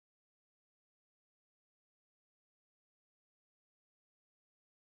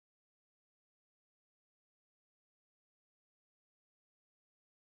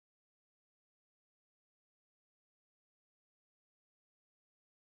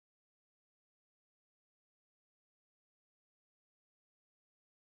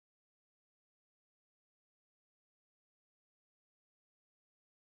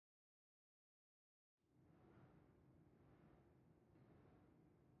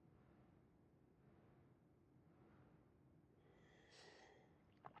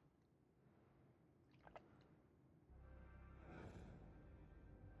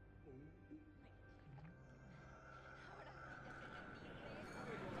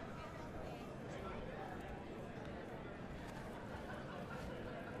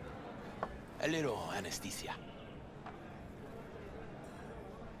A little anesthesia.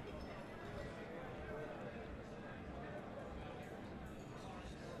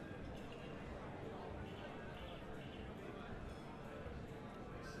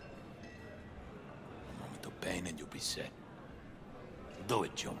 A moment of pain and you'll be set. Do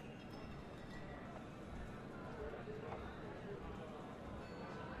it, John.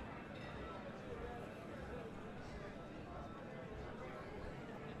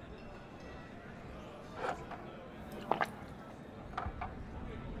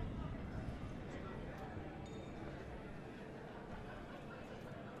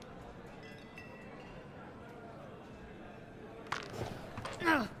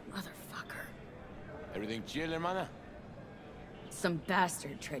 Motherfucker. Everything chill, hermana? Some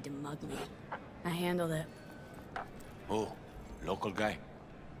bastard tried to mug me. I handled it. Oh, local guy.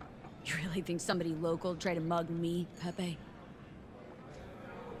 You really think somebody local tried to mug me, Pepe?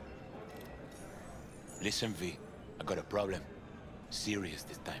 Listen, V. I got a problem. Serious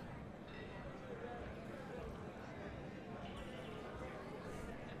this time.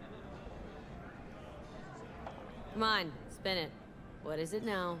 Come on, spin it. What is it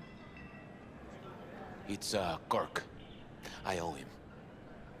now? It's, Kirk. I owe him.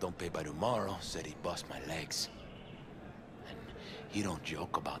 Don't pay by tomorrow, said he'd bust my legs. And he don't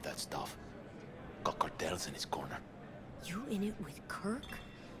joke about that stuff. Got cartels in his corner. You in it with Kirk?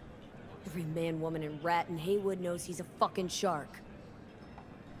 Every man, woman, and rat in Haywood knows he's a fucking shark.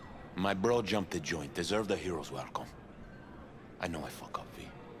 My bro jumped the joint. Deserved a hero's welcome. I know I fuck up, V.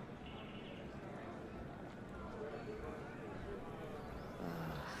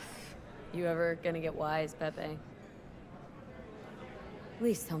 You ever gonna get wise, Pepe?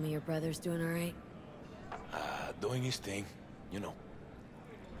 Please tell me your brother's doing alright. Doing his thing, you know.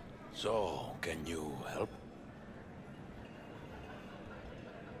 So, can you help?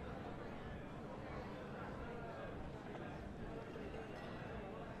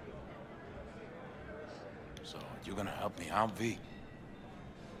 So, you gonna help me out, V?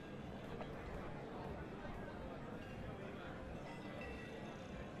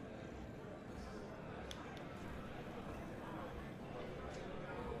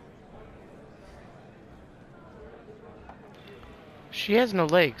 She has no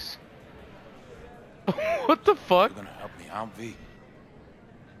legs. What the fuck? You gonna help me out, V?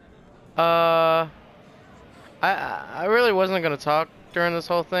 I really wasn't gonna talk during this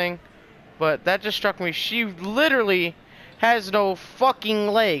whole thing, but that just struck me. She literally has no fucking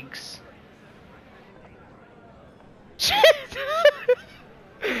legs.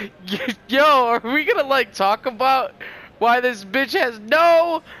 Yo, are we gonna like talk about why this bitch has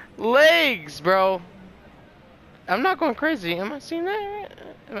no legs, bro? I'm not going crazy. Am I seeing that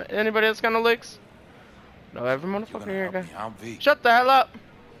right? Anybody else got no legs? No, every motherfucker here, guy. Shut the hell up.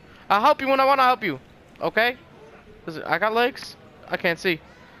 I'll help you when I want to help you. Okay? Listen, I got legs. I can't see.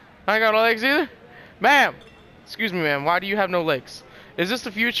 I ain't got no legs either. Ma'am. Excuse me, ma'am. Why do you have no legs? Is this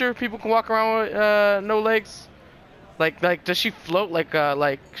the future? People can walk around with no legs? Like, does she float like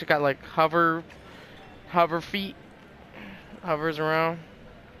she got like hover feet? Hovers around.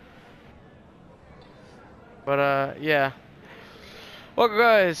 But yeah. Well,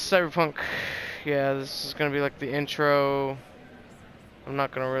 guys, Cyberpunk. Yeah, this is gonna be like the intro. I'm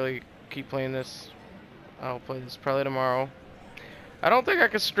not gonna really keep playing this. I'll play this probably tomorrow. I don't think I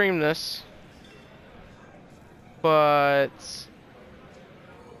could stream this, but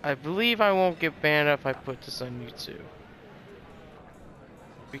I believe I won't get banned if I put this on YouTube,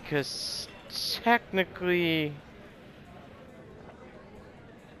 because technically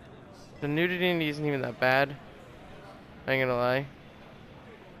the nudity isn't even that bad. I ain't gonna lie.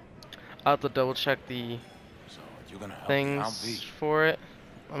 I'll have to double check the things for it.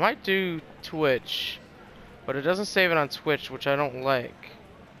 I might do Twitch, but it doesn't save it on Twitch, which I don't like.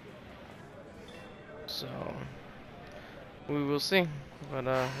 So we will see. But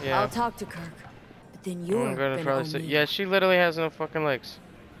yeah. I'll talk to Kirk, but then you're gonna probably say, yeah, she literally has no fucking legs.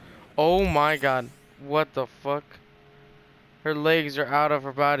 Oh my god, what the fuck? Her legs are out of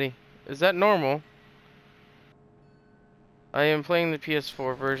her body. Is that normal? I am playing the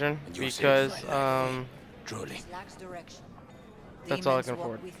PS4 version because truly. That's all I can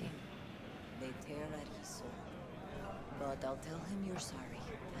afford. They tear at his soul. But I'll tell him you're sorry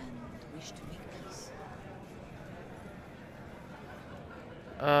and wish to make peace.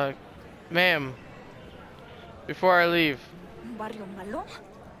 Ma'am, before I leave. Barrio malo?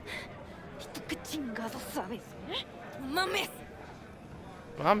 ¿Y tú qué chingado sabes? Mames.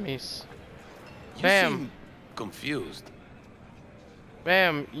 Mommies. You Ma'am. seem confused.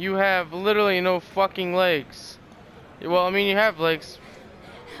 Ma'am, you have literally no fucking legs. Well, I mean, you have legs.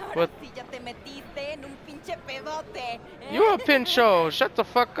 What? sí ya te metiste en un pinche pedote. You a pincho? Shut the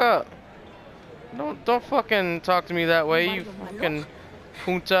fuck up. Don't fucking talk to me that way, you fucking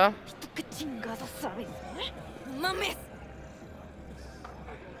punta. ¿Y tú qué chingados sabes? ¡Mames!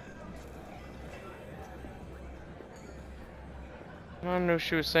 I knew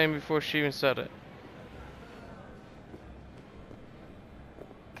she was saying before she even said it.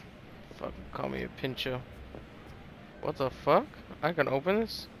 Fucking call me a pincho. What the fuck? I can open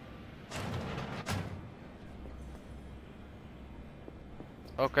this?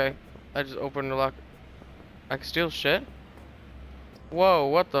 Okay, I just opened the lock. I can steal shit? Whoa,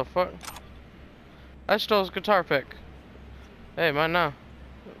 what the fuck? I stole his guitar pick. Hey, mine now.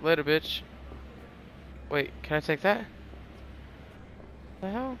 Later, bitch. Wait, can I take that? The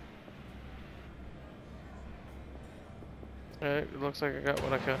hell? Alright, it looks like I got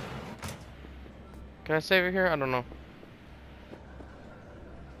what I got. Can I save it here? I don't know.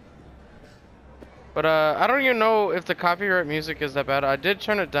 But I don't even know if the copyright music is that bad. I did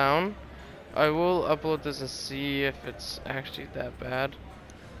turn it down. I will upload this and see if it's actually that bad.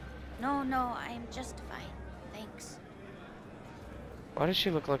 No, no, I'm just fine. Thanks. Why does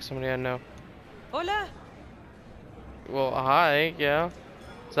she look like somebody I know? Hola. Well, hi, yeah.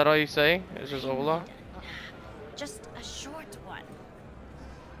 Is that all you say? It's just hola? Just a short one.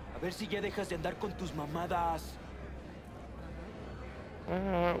 A ver si ya dejas de andar con tus mamadas.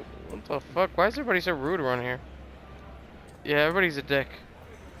 What the fuck? Why is everybody so rude around here? Yeah, everybody's a dick.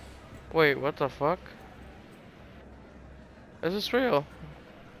 Wait, what the fuck? Is this real?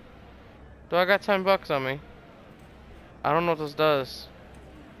 Do I got $10 on me? I don't know what this does.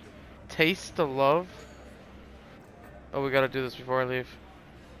 Taste the love? Oh, we gotta do this before I leave.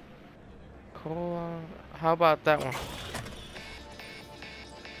 Cola. How about that one?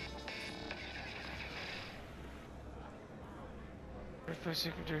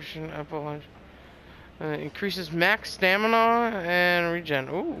 Concentration, apple lunch. Increases max stamina and regen.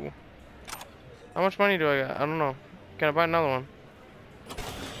 Ooh. How much money do I got? I don't know. Can I buy another one?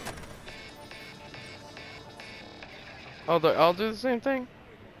 Oh, they all do the same thing?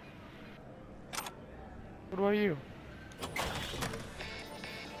 What about you?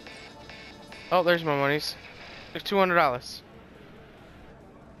 Oh, there's my monies. There's $200.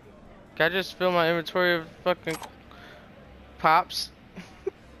 Can I just fill my inventory of fucking pops?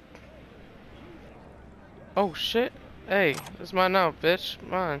 Oh shit. Hey, this is mine now, bitch.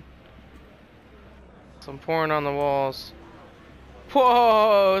 Mine. Some pouring on the walls.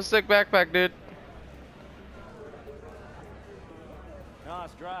 Whoa, sick backpack, dude. No,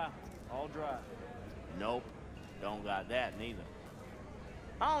 it's dry. All dry. Nope, don't got that neither.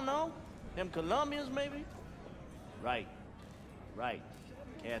 I don't know. Them Colombians, maybe? Right, right.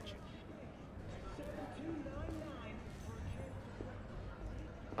 Catch.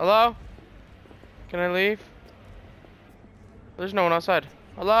 Hello? Can I leave? There's no one outside.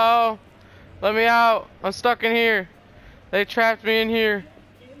 Hello? Let me out. I'm stuck in here. They trapped me in here.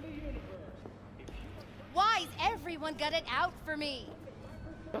 Why's everyone got it out for me?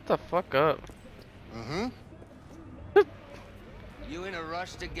 Shut the fuck up. Mm-hmm. You in a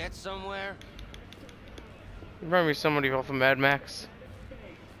rush to get somewhere? Remind me of somebody off of Mad Max.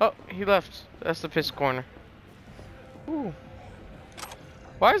 Oh, he left. That's the piss corner. Ooh.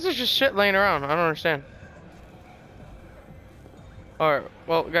 Why is there just shit laying around? I don't understand. Alright,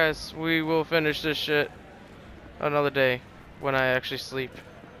 well guys, we will finish this shit another day when I actually sleep.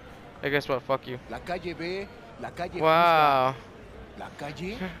 Hey, guess what? Fuck you. La calle ve, la calle Wow. juzga. La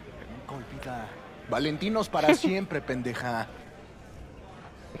calle nunca olvida. Valentinos para siempre, pendeja.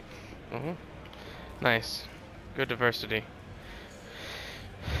 Nice. Good diversity.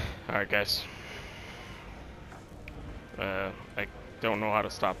 Alright, guys. I don't know how to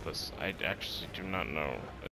stop this. I actually do not know.